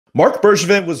Marc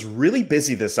Bergevin was really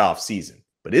busy this offseason,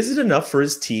 but is it enough for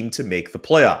his team to make the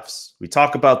playoffs? We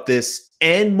talk about this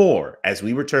and more as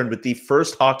we return with the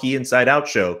first Hockey Inside Out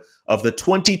show of the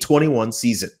 2021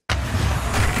 season.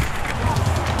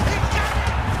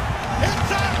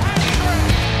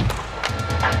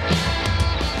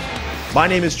 My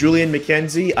name is Julian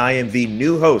McKenzie. I am the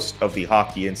new host of the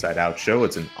Hockey Inside Out show.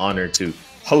 It's an honor to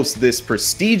host this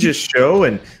prestigious show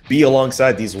and be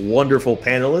alongside these wonderful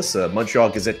panelists, Montreal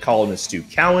Gazette columnist Stu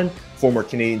Cowan, former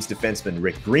Canadiens defenseman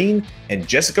Rick Green, and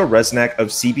Jessica Rusnak of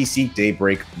CBC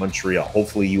Daybreak Montreal.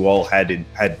 Hopefully you all had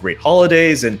great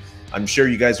holidays, and I'm sure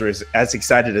you guys are as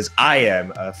excited as I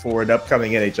am for an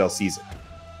upcoming NHL season.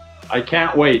 I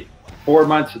can't wait. 4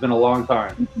 months has been a long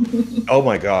time. Oh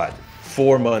my God.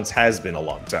 4 months has been a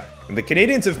long time. And the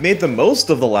Canadiens have made the most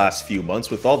of the last few months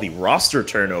with all the roster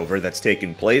turnover that's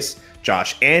taken place.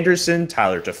 Josh Anderson,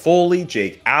 Tyler Toffoli,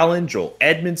 Jake Allen, Joel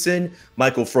Edmondson,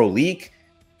 Michael Frolik,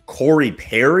 Corey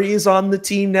Perry is on the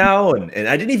team now. And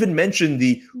I didn't even mention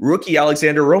the rookie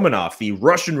Alexander Romanov, the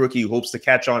Russian rookie who hopes to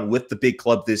catch on with the big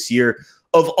club this year.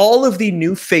 Of all of the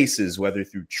new faces, whether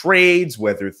through trades,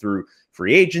 whether through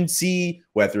free agency,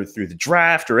 whether through the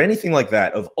draft or anything like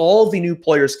that, of all the new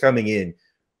players coming in,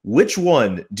 which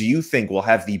one do you think will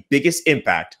have the biggest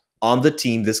impact on the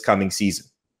team this coming season?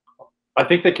 I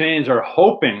think the Canadiens are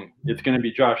hoping it's going to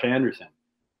be Josh Anderson.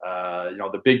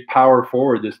 The big power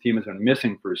forward this team has been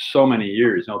missing for so many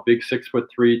years. Big 6'3",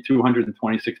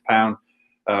 226-pound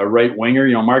right winger.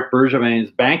 Marc Bergevin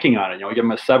is banking on it. He gave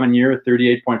him a 7-year,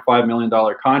 $38.5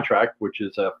 million contract, which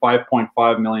is a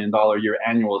 $5.5 million year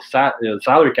annual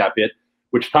salary cap hit,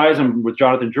 which ties him with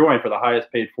Jonathan Drouin for the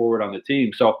highest paid forward on the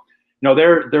team. So,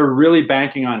 they're really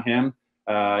banking on him.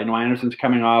 Anderson's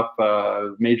coming off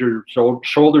major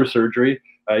shoulder surgery.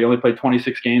 He only played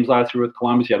 26 games last year with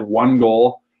Columbus. He had 1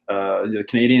 goal. The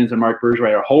Canadiens and Marc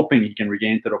Bergevin are hoping he can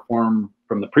regain to the form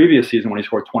from the previous season when he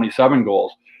scored 27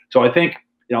 goals. So I think,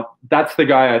 that's the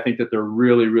guy I think that they're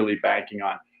really, really banking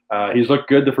on. He's looked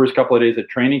good the first couple of days at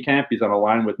training camp. He's on a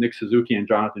line with Nick Suzuki and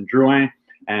Jonathan Drouin.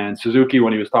 And Suzuki,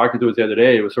 when he was talking to us the other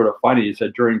day, it was sort of funny. He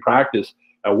said during practice,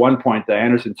 at one point,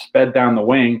 Anderson sped down the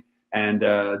wing, and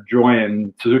Drouin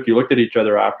and Suzuki looked at each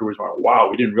other afterwards and went, wow,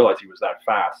 we didn't realize he was that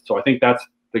fast. So I think that's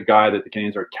the guy that the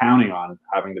Canadiens are counting on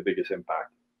having the biggest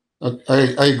impact.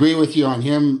 I agree with you on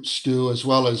him, Stu, as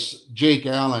well as Jake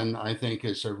Allen, I think,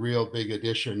 is a real big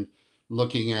addition,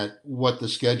 looking at what the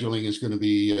scheduling is going to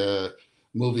be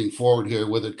moving forward here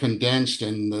with it condensed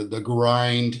and the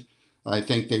grind. I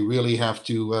think they really have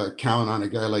to count on a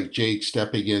guy like Jake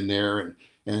stepping in there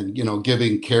and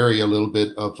giving Carey a little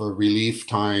bit of a relief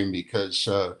time, because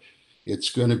it's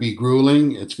going to be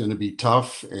grueling, it's going to be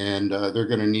tough, and they're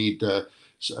going to need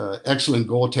excellent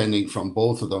goaltending from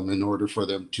both of them in order for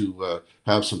them to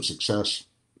have some success.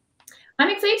 I'm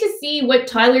excited to see what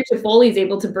Tyler Toffoli is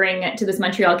able to bring to this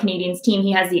Montreal Canadiens team.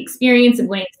 He has the experience of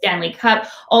winning Stanley Cup,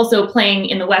 also playing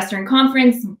in the Western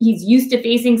Conference. He's used to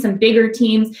facing some bigger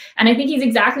teams, and I think he's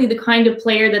exactly the kind of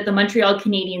player that the Montreal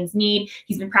Canadiens need.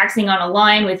 He's been practicing on a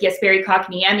line with Jesperi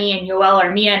Kotkaniemi and Yoel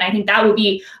Armia, and I think that will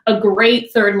be a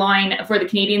great third line for the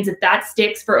Canadiens if that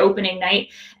sticks for opening night.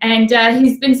 And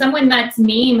he's been someone that's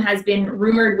name has been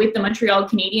rumored with the Montreal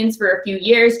Canadiens for a few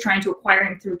years, trying to acquire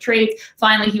him through trades.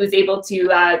 Finally, he was able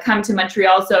to come to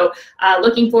Montreal. So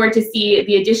looking forward to see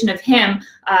the addition of him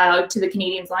to the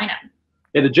Canadiens lineup.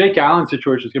 Yeah, the Jake Allen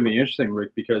situation is going to be interesting,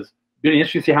 Rick, because it's going to be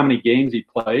interesting to see how many games he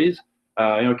plays.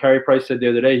 Carey Price said the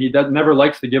other day he never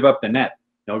likes to give up the net.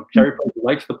 Carey Price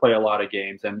likes to play a lot of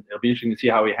games, and it'll be interesting to see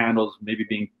how he handles maybe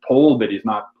being told that he's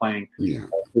not playing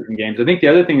certain games. I think the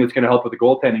other thing that's going to help with the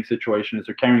goaltending situation is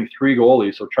they're carrying 3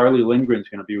 goalies. So Charlie Lindgren's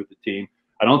going to be with the team.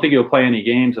 I don't think he'll play any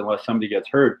games unless somebody gets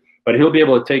hurt, but he'll be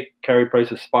able to take Carey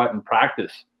Price's spot in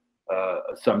practice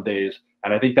some days.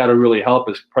 And I think that'll really help.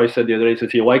 As Price said the other day, he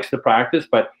says he likes to practice,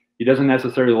 but he doesn't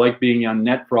necessarily like being on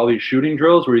net for all these shooting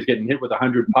drills where he's getting hit with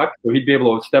 100 pucks. So he'd be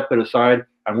able to step to the side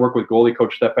and work with goalie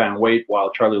coach Stefan Waite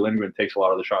while Charlie Lindgren takes a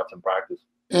lot of the shots in practice.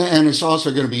 And it's also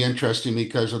going to be interesting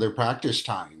because of their practice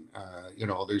time.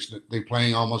 They're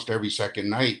playing almost every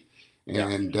second night,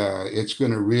 and it's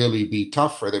going to really be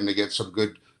tough for them to get some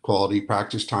good quality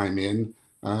practice time in,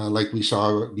 like we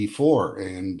saw before.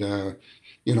 And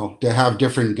to have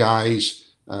different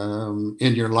guys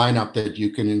in your lineup that you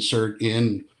can insert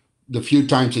in the few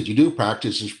times that you do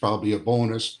practice is probably a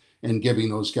bonus, and giving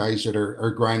those guys that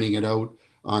are grinding it out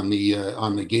on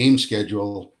the game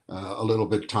schedule a little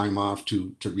bit of time off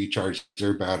to recharge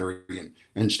their battery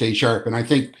and stay sharp. And I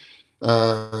think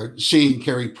seeing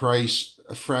Carey Price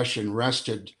fresh and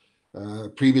rested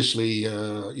previously,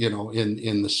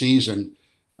 in the season,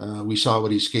 we saw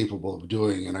what he's capable of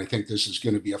doing. And I think this is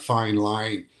going to be a fine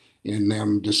line in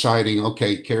them deciding,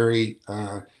 okay, Carey,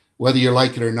 whether you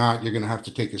like it or not, you're going to have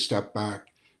to take a step back.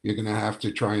 You're going to have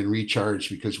to try and recharge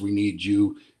because we need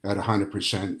you at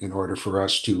 100% in order for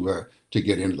us to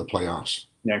get into the playoffs.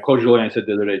 Yeah, Coach Julian said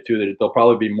the other day too that there'll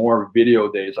probably be more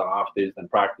video days on off days than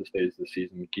practice days this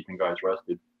season, keeping guys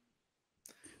rested.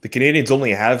 The Canadiens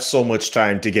only have so much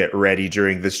time to get ready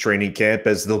during this training camp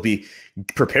as they'll be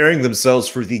preparing themselves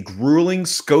for the grueling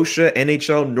Scotia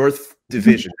NHL North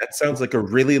Division. That sounds like a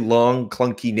really long,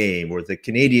 clunky name, or the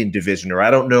Canadian Division, or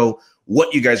I don't know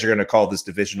what you guys are going to call this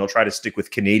division. I'll try to stick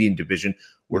with Canadian Division.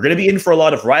 We're going to be in for a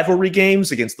lot of rivalry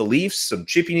games against the Leafs, some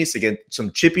chippiness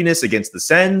against the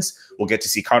Sens. We'll get to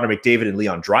see Connor McDavid and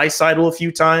Leon Draisaitl a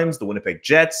few times, the Winnipeg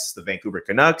Jets, the Vancouver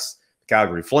Canucks, the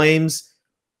Calgary Flames.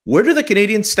 Where do the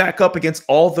Canadiens stack up against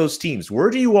all those teams?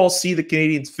 Where do you all see the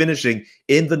Canadiens finishing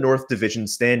in the North Division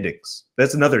standings?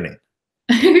 That's another name.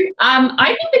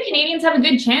 I think the Canadiens have a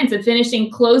good chance of finishing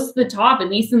close to the top, at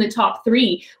least in the top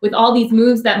 3, with all these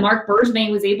moves that Marc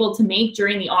Bergevin was able to make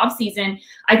during the offseason.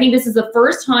 I think this is the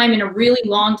first time in a really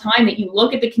long time that you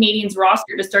look at the Canadiens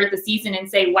roster to start the season and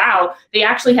say, wow, they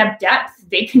actually have depth.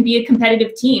 They can be a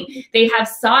competitive team. They have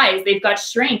size. They've got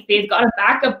strength. They've got a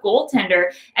backup goaltender.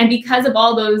 And because of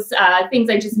all those things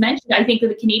I just mentioned, I think that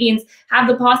the Canadiens have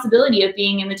the possibility of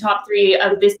being in the top 3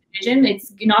 of this division.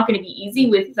 It's not going to be easy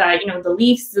with the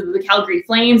Leafs, the Calgary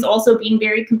Flames also being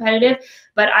very competitive.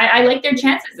 But I like their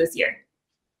chances this year.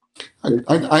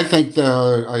 I think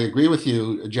I agree with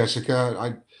you,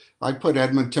 Jessica. I'd put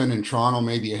Edmonton and Toronto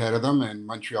maybe ahead of them, and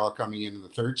Montreal coming in the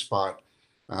 3rd spot.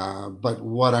 But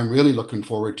what I'm really looking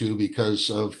forward to, because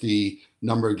of the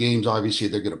number of games, obviously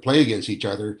they're going to play against each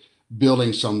other,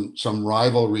 building some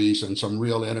rivalries and some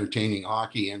real entertaining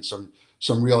hockey and some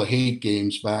real hate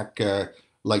games back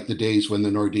like the days when the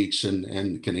Nordiques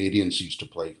and Canadiens used to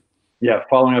play. Yeah,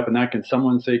 following up on that, can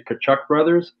someone say Tkachuk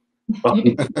brothers?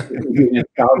 In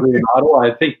Calgary and Ottawa,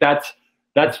 I think that's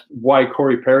why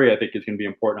Corey Perry, I think, is going to be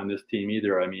important on this team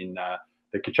either. I mean,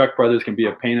 the Tkachuk brothers can be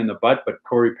a pain in the butt, but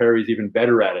Corey Perry's even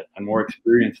better at it and more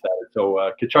experienced at it.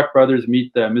 So Tkachuk brothers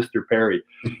meet Mr. Perry.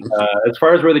 As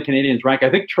far as where the Canadiens rank, I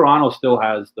think Toronto still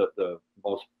has the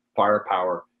most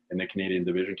firepower in the Canadian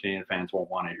division. Canadian fans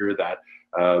won't want to hear that.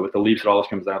 With the Leafs, it always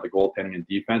comes down to goaltending and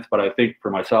defense. But I think for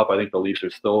myself, I think the Leafs are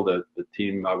still the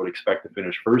team I would expect to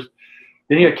finish first.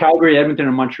 Then you got Calgary, Edmonton,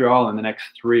 and Montreal in the next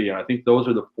 3. And I think those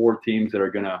are the 4 teams that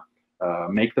are going to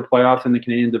make the playoffs in the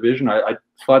Canadian division. I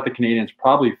slot the Canadiens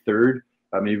probably 3rd,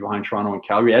 maybe behind Toronto and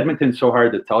Calgary. Edmonton's so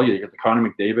hard to tell you. You got the Connor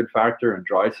McDavid factor and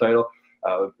Draisaitl.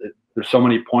 There's so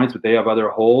many points, but they have other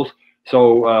holes.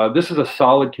 So this is a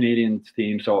solid Canadiens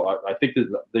team. So I think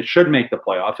that they should make the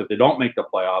playoffs. If they don't make the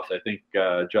playoffs, I think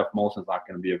Jeff Molson's not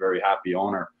going to be a very happy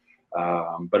owner.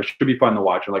 But it should be fun to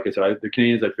watch. And like I said, the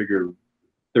Canadiens, I figure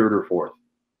 3rd or 4th.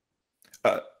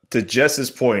 To Jess's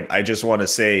point, I just want to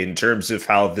say, in terms of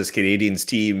how this Canadiens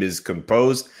team is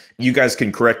composed, you guys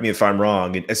can correct me if I'm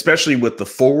wrong, and especially with the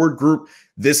forward group,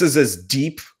 this is as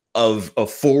deep of a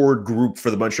forward group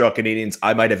for the Montreal Canadiens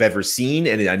I might have ever seen.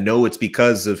 And I know it's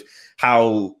because of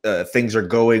how things are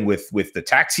going with the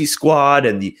taxi squad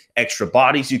and the extra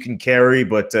bodies you can carry.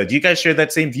 But do you guys share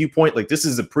that same viewpoint? Like, this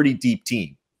is a pretty deep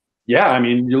team. Yeah, I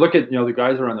mean, you look at, the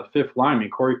guys are on the 5th line. I mean,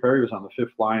 Corey Perry was on the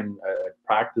 5th line at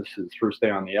practice his first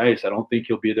day on the ice. I don't think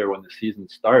he'll be there when the season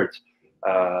starts.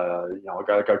 A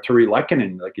guy like Arturi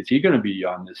Lehkonen, like, is he going to be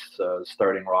on this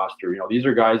starting roster? These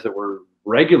are guys that were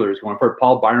regulars going for.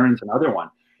 Paul Byron's another one.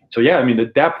 So, yeah, I mean, the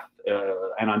depth,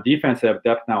 and on defense, they have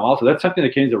depth now also. That's something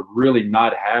the Canadiens have really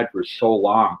not had for so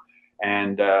long.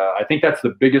 And I think that's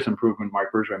the biggest improvement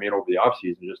Marc Bergevin made over the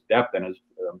offseason, just depth, and as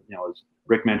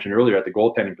Rick mentioned earlier, at the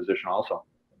goaltending position also.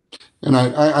 And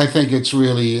I think it's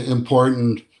really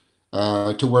important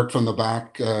to work from the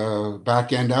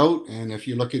back end out. And if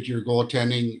you look at your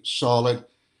goaltending, solid.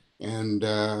 And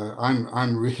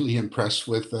I'm really impressed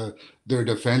with their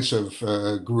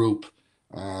defensive group.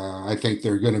 I think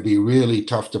they're going to be really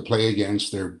tough to play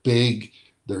against. They're big,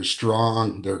 they're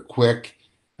strong, they're quick.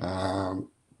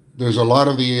 There's a lot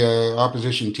of the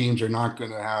opposition teams are not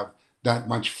going to have that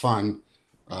much fun,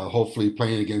 hopefully,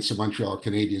 playing against the Montreal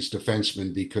Canadiens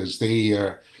defensemen, because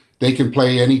they can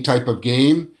play any type of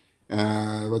game.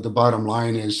 But the bottom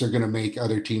line is they're going to make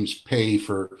other teams pay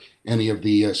for any of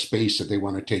the space that they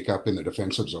want to take up in the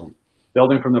defensive zone.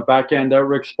 Building from the back end out,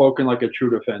 Rick, spoken like a true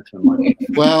defenseman.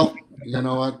 Well, you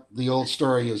know what? The old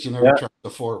story is you never trust the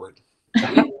forward.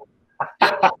 I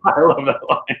love that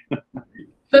line.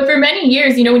 But for many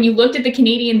years, when you looked at the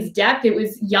Canadiens' depth, it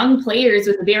was young players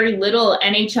with very little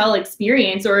NHL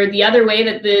experience, or the other way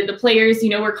that the players,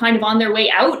 were kind of on their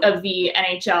way out of the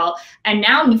NHL. And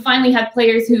now you finally have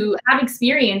players who have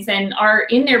experience and are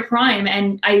in their prime,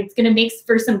 and it's going to make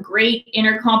for some great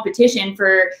inner competition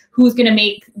for who's going to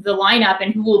make the lineup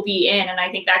and who will be in. And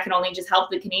I think that can only just help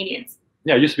the Canadiens.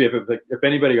 Yeah, it used to be if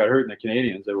anybody got hurt in the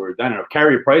Canadiens, they were done. And if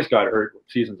Carey Price got hurt,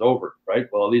 season's over, right?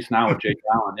 Well, at least now with Jake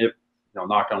Allen, if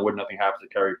knock on wood, nothing happens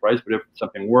to Carey Price, but if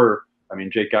something were, I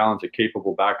mean, Jake Allen's a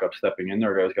capable backup stepping in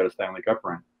there. Guy's got a Stanley Cup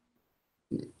ring.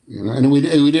 And we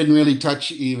didn't really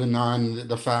touch even on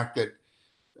the fact that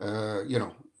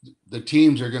the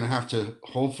teams are going to have to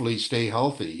hopefully stay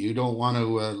healthy. You don't want to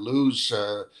lose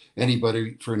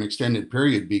anybody for an extended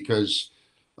period, because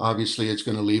obviously it's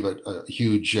going to leave a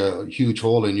huge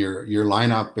hole in your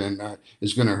lineup, and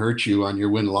is going to hurt you on your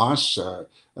win-loss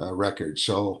record.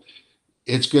 So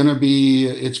it's going to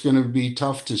be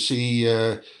tough to see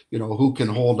who can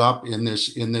hold up in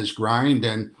this grind,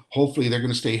 and hopefully they're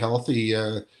going to stay healthy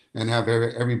and have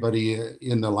everybody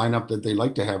in the lineup that they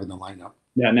like to have in the lineup.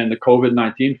 Yeah, and then the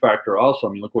COVID-19 factor also.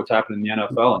 I mean, look what's happened in the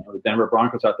NFL. The Denver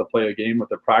Broncos have to play a game with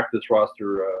a practice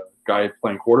roster guy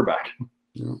playing quarterback.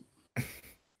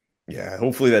 Yeah,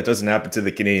 hopefully that doesn't happen to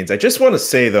the Canadiens. I just want to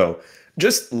say, though,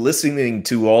 just listening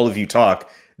to all of you talk,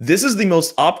 this is the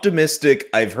most optimistic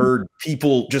I've heard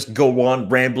people just go on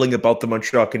rambling about the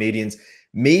Montreal Canadiens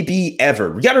maybe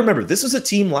ever. We got to remember, this was a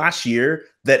team last year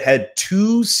that had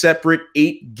 2 separate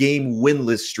 8-game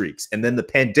winless streaks. And then the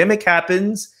pandemic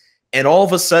happens, and all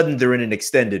of a sudden they're in an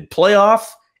extended playoff,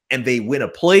 and they win a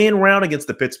play-in round against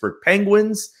the Pittsburgh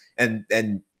Penguins. And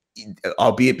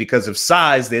albeit because of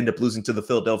size, they end up losing to the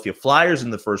Philadelphia Flyers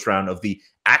in the first round of the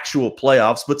actual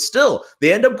playoffs, but still,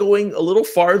 they end up going a little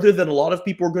farther than a lot of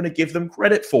people are going to give them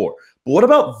credit for. But what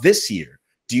about this year?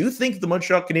 Do you think the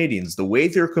Montreal Canadiens, the way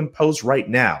they're composed right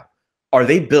now, are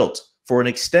they built for an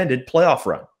extended playoff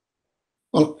run?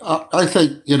 Well, I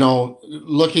think,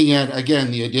 looking at,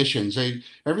 again, the additions,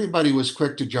 everybody was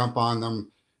quick to jump on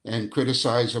them and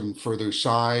criticize them for their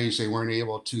size. They weren't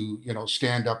able to,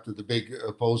 stand up to the big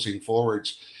opposing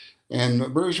forwards. And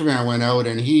Bergevin went out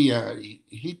and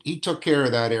he took care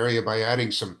of that area by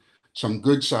adding some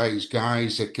good sized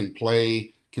guys that can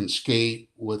play, can skate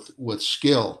with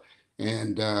skill.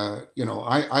 And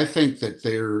I think that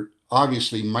they're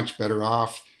obviously much better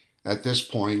off at this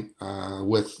point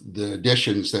with the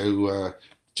additions to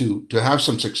have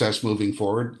some success moving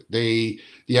forward. The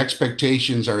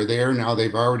expectations are there now.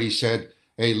 They've already said,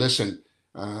 hey, listen,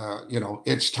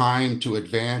 it's time to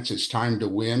advance. It's time to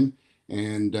win.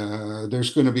 And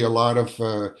there's going to be a lot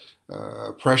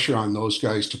of pressure on those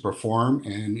guys to perform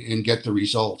and get the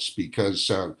results,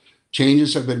 because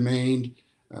changes have been made.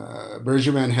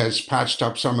 Bergevin has patched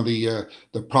up some of the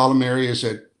problem areas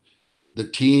that the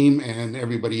team and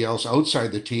everybody else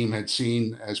outside the team had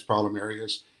seen as problem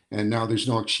areas. And now there's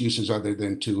no excuses other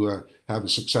than to have a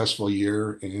successful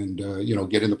year and,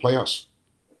 get in the playoffs.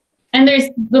 And there's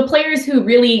the players who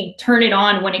really turn it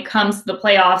on when it comes to the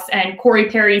playoffs, and Corey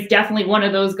Perry is definitely one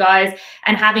of those guys,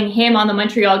 and having him on the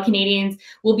Montreal Canadiens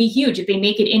will be huge. If they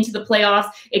make it into the playoffs,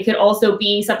 it could also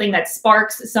be something that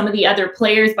sparks some of the other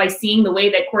players by seeing the way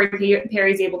that Corey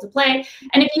Perry is able to play.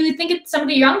 And if you think of some of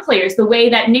the young players, the way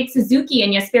that Nick Suzuki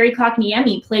and Jesperi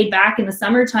Kotkaniemi played back in the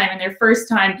summertime in their first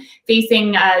time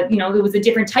facing, it was a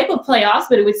different type of playoffs,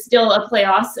 but it was still a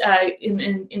playoffs in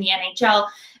the NHL.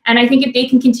 And I think if they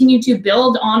can continue to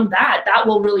build on that, that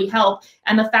will really help.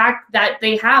 And the fact that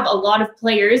they have a lot of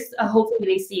players, hopefully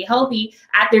they stay healthy,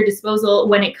 at their disposal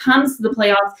when it comes to the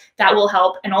playoffs, that will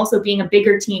help. And also being a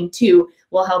bigger team too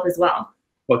will help as well.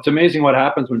 Well, it's amazing what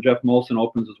happens when Jeff Molson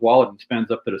opens his wallet and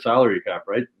spends up to the salary cap,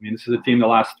 right? I mean, this is a team the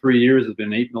last 3 years has been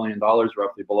 $8 million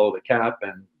roughly below the cap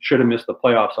and should have missed the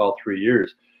playoffs all 3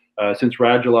 years. Since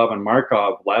Radulov and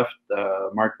Markov left,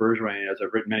 Marc Bergevin, as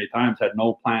I've written many times, had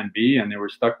no plan B, and they were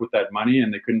stuck with that money,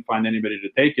 and they couldn't find anybody to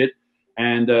take it.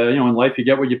 And in life, you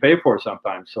get what you pay for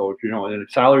sometimes. So if in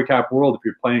a salary cap world, if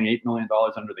you're playing $8 million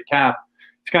under the cap,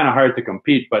 it's kind of hard to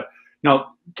compete. But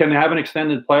can they have an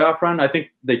extended playoff run? I think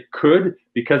they could,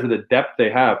 because of the depth they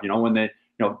have. When they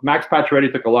Max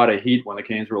Pacioretty took a lot of heat when the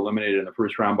Canadiens were eliminated in the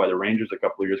first round by the Rangers a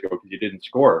couple of years ago because he didn't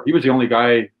score. He was the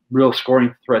only real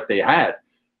scoring threat they had.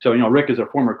 So, Rick, as a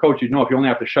former coach, if you only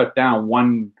have to shut down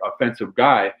one offensive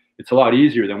guy, it's a lot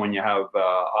easier than when you have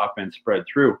offense spread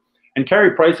through. And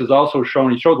Carey Price has also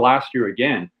shown, he showed last year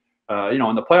again, in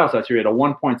the playoffs last year, he had a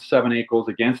 1.78 goals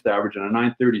against average and a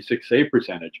 936 save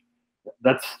percentage.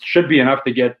 That should be enough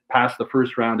to get past the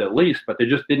first round at least, but they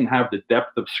just didn't have the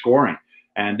depth of scoring.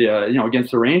 And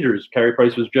against the Rangers, Carey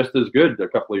Price was just as good a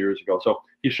couple of years ago. So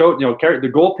he showed,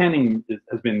 the goaltending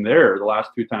has been there the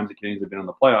last 2 times the Canadiens have been in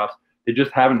the playoffs. They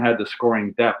just haven't had the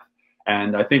scoring depth,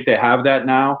 and I think they have that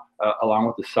now, along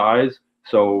with the size.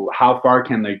 So how far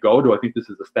can they go? Do I think this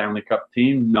is a Stanley Cup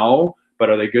team? No, but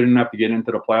are they good enough to get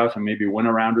into the playoffs and maybe win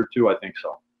a round or 2? I think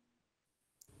so.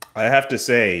 I have to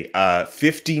say,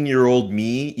 15-year-old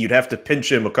me, you'd have to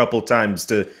pinch him a couple times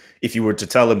if you were to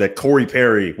tell him that Corey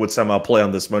Perry would somehow play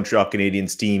on this Montreal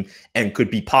Canadiens team and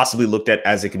could be possibly looked at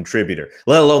as a contributor,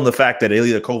 let alone the fact that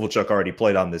Ilya Kovalchuk already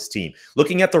played on this team.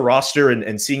 Looking at the roster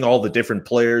and seeing all the different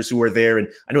players who are there, and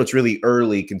I know it's really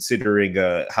early considering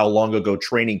how long ago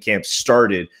training camp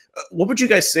started, what would you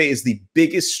guys say is the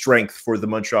biggest strength for the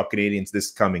Montreal Canadiens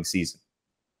this coming season?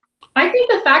 I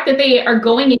think the fact that they are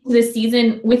going into this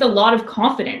season with a lot of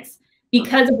confidence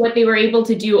because of what they were able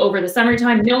to do over the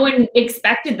summertime. No one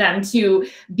expected them to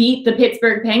beat the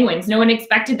Pittsburgh Penguins. No one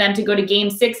expected them to go to Game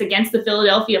 6 against the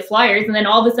Philadelphia Flyers. And then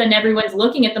all of a sudden, everyone's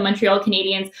looking at the Montreal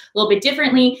Canadiens a little bit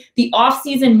differently. The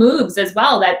offseason moves as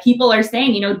well, that people are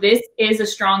saying, this is a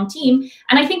strong team.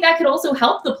 And I think that could also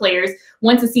help the players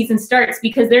once the season starts,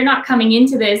 because they're not coming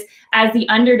into this as the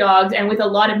underdogs and with a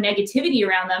lot of negativity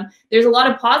around them. There's a lot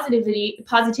of positivity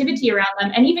around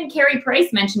them. And even Carey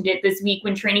Price mentioned it this week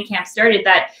when training camp started,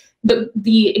 that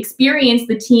the experience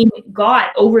the team got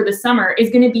over the summer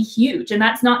is going to be huge. And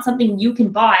that's not something you can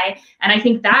buy. And I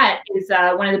think that is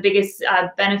one of the biggest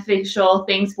beneficial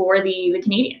things for the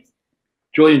Canadiens.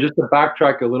 Julian, just to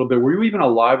backtrack a little bit, were you even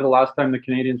alive the last time the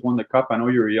Canadiens won the Cup? I know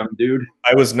you're a young dude.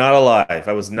 I was not alive.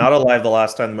 I was not alive the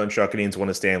last time the Montreal Canadiens won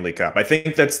a Stanley Cup. I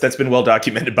think that's been well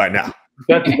documented by now.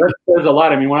 That says a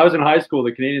lot. I mean, when I was in high school,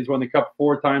 the Canadiens won the Cup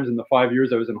 4 times in the 5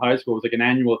 years I was in high school. It was like an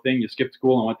annual thing. You skipped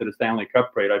school and went to the Stanley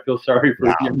Cup parade. I feel sorry for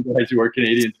young guys who are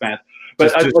Canadiens fans.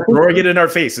 But just throwing it in our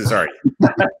faces, are you?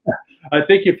 I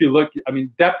think if you look,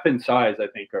 depth and size, I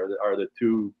think, are the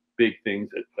 2 big things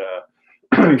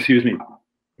that, excuse me,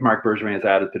 Marc Bergevin has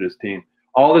added to this team.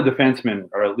 All the defensemen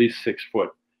are at least 6 foot.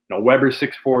 Weber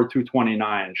 6'4",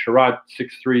 229. Sherratt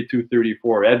 6'3",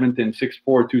 234. Edmonton 6'4",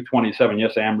 227.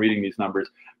 Yes, I am reading these numbers.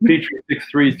 Petrie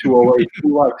 6'3", 208.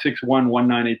 Kulak 6'1",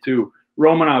 192.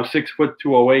 Romanov 6 foot,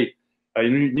 208.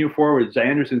 New forwards: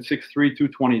 Anderson 6'3",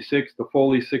 226.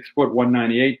 Toffoli 6 foot,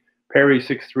 198. Perry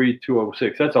 6'3",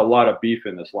 206. That's a lot of beef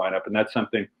in this lineup, and that's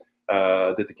something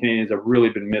that the Canadiens have really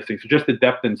been missing. So just the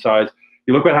depth and size.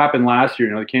 You look what happened last year.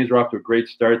 The Canadiens were off to a great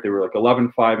start. They were like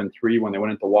 11-5-3 when they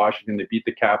went into Washington. They beat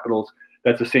the Capitals.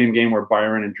 That's the same game where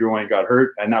Byron and Drouin got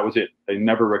hurt, and that was it. They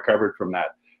never recovered from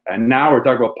that. And now we're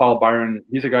talking about Paul Byron.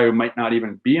 He's a guy who might not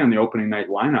even be on the opening night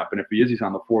lineup, and if he is, he's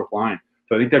on the 4th line.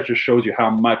 So I think that just shows you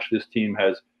how much this team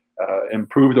has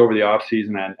improved over the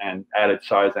offseason and added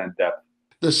size and depth.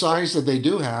 The size that they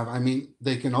do have,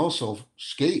 they can also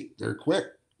skate. They're quick.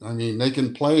 They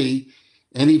can play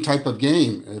any type of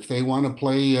game. If they want to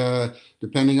play,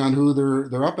 depending on who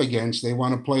they're up against, they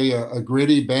want to play a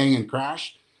gritty bang and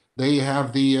crash, they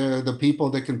have the people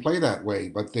that can play that way.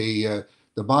 But the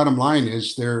bottom line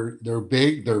is they're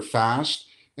big, they're fast,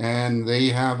 and they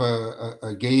have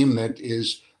a game that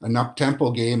is an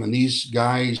up-tempo game, and these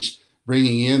guys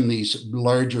bringing in these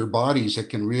larger bodies that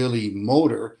can really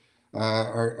motor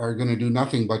are going to do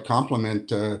nothing but complement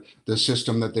the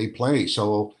system that they play.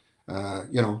 So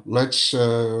let's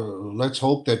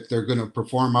hope that they're going to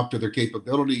perform up to their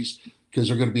capabilities, because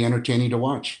they're going to be entertaining to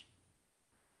watch.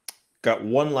 Got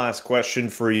one last question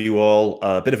for you all.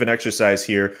 A bit of an exercise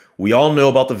here. We all know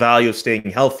about the value of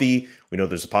staying healthy. We know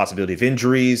there's a possibility of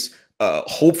injuries.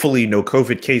 Hopefully no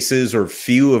COVID cases, or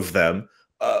few of them.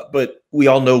 But we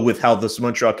all know with how this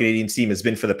Montreal Canadiens team has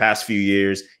been for the past few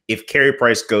years, if Carey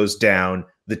Price goes down,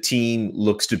 the team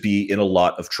looks to be in a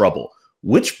lot of trouble.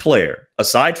 Which player,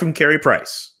 aside from Carey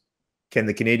Price, can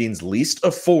the Canadiens least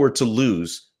afford to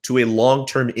lose to a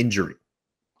long-term injury?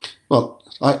 Well,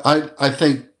 I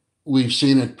think we've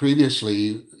seen it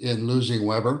previously in losing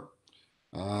Weber.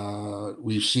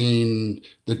 We've seen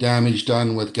the damage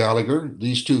done with Gallagher.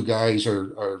 These 2 guys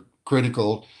are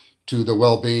critical to the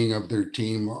well-being of their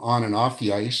team on and off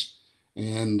the ice.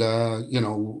 And,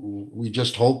 we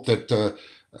just hope that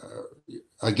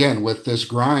again, with this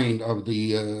grind of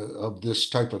this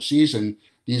type of season,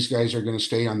 these guys are going to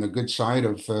stay on the good side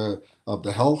of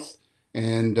the health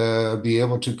and be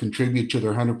able to contribute to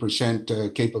their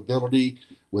 100% capability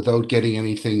without getting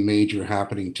anything major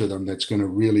happening to them that's going to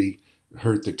really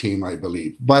hurt the team, I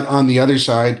believe. But on the other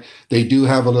side, they do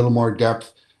have a little more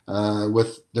depth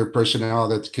with their personnel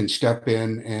that can step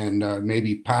in and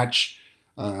maybe patch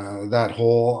that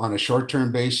hole on a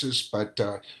short-term basis. But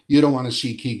you don't want to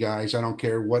see key guys. I don't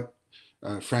care what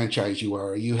franchise you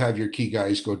are, you have your key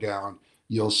guys go down,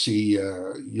 you'll see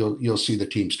the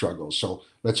team struggle. So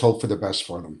let's hope for the best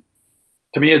for them.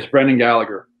 To me, it's Brendan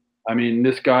Gallagher. I mean,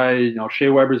 this guy, you know, Shea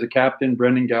Weber's a captain.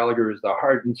 Brendan Gallagher is the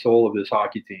heart and soul of this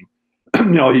hockey team. You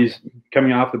know, he's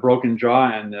coming off the broken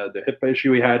jaw and the hip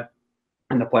issue he had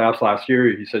in the playoffs last year.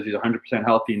 He says he's 100%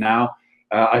 healthy now.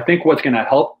 I think what's going to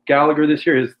help Gallagher this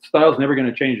year, his style's never going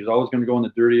to change. He's always going to go in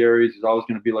the dirty areas. He's always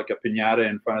going to be like a piñata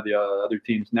in front of the other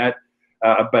team's net.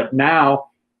 But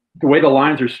now, the way the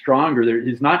lines are stronger,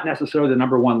 he's not necessarily the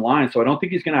number one line, so I don't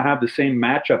think he's going to have the same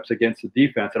matchups against the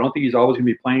defense. I don't think he's always going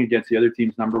to be playing against the other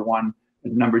team's number one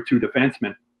and number two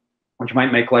defensemen, which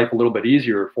might make life a little bit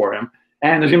easier for him.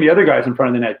 And there's going to be other guys in front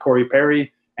of the net, Corey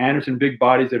Perry, Anderson, big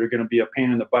bodies that are going to be a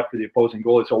pain in the butt for the opposing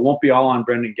goalie. So it won't be all on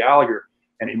Brendan Gallagher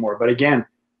anymore. But again,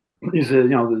 he's the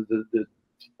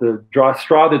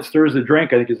straw that stirs the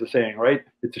drink, I think is the saying, right?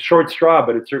 It's a short straw,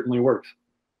 but it certainly works.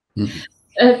 Mm-hmm.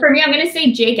 For me, I'm going to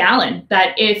say Jake Allen,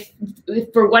 that if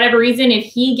for whatever reason, if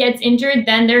he gets injured,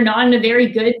 then they're not in a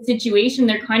very good situation.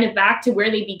 They're kind of back to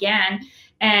where they began.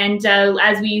 And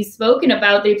as we've spoken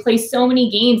about, they play so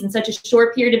many games in such a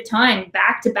short period of time,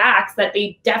 back-to-backs, that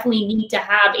they definitely need to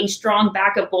have a strong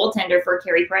backup goaltender for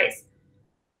Carey Price.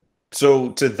 So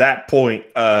to that point,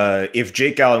 if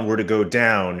Jake Allen were to go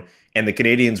down and the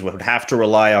Canadiens would have to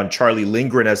rely on Charlie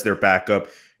Lindgren as their backup,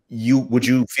 would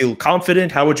you feel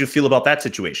confident? How would you feel about that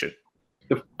situation?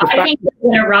 I think they're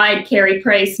going to ride Carey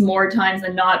Price more times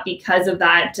than not because of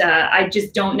that. I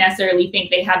just don't necessarily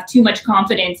think they have too much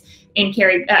confidence in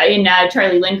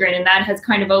Charlie Lindgren, and that has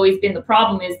kind of always been the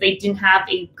problem, is they didn't have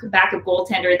a backup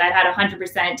goaltender that had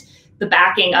 100% the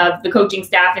backing of the coaching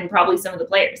staff and probably some of the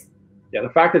players. Yeah, the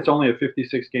fact that it's only a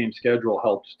 56-game schedule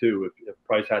helps too. If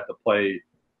Price had to play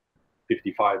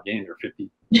 55 games or 50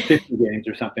 games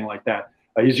or something like that.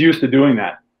 He's used to doing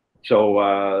that.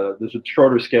 So there's a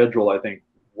shorter schedule, I think,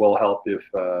 will help if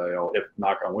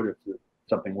knock on wood, if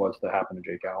something was to happen to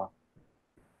Jake Allen.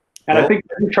 And I think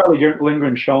Charlie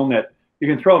Lindgren's shown that you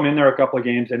can throw him in there a couple of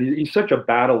games, and he's such a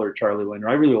battler, Charlie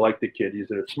Lindgren. I really like the kid. He's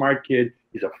a smart kid.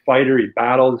 He's a fighter. He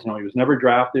battles. You know, he was never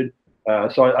drafted.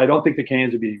 So I don't think the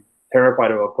Canadiens would be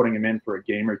terrified about putting him in for a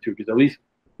game or two, because at least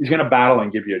he's going to battle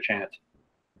and give you a chance.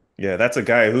 Yeah, that's a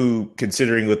guy who,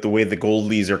 considering with the way the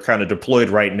goalies are kind of deployed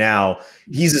right now,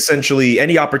 he's essentially,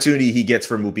 any opportunity he gets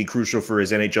from will be crucial for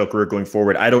his NHL career going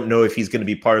forward. I don't know if he's going to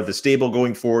be part of the stable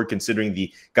going forward, considering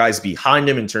the guys behind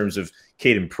him in terms of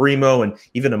Caden Primo and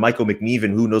even a Michael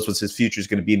McNeven. Who knows what his future is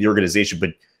going to be in the organization.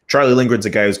 But Charlie Lindgren's a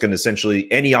guy who's going to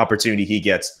essentially, any opportunity he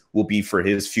gets will be for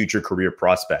his future career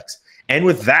prospects. And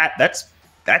with that,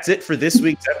 that's it for this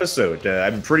week's episode.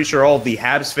 I'm pretty sure all the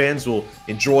Habs fans will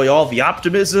enjoy all the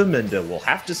optimism, and we'll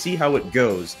have to see how it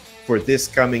goes for this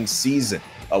coming season.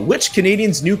 Which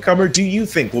Canadiens newcomer do you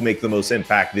think will make the most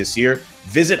impact this year?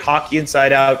 Visit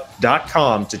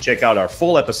hockeyinsideout.com to check out our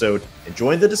full episode and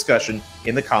join the discussion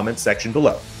in the comments section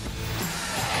below.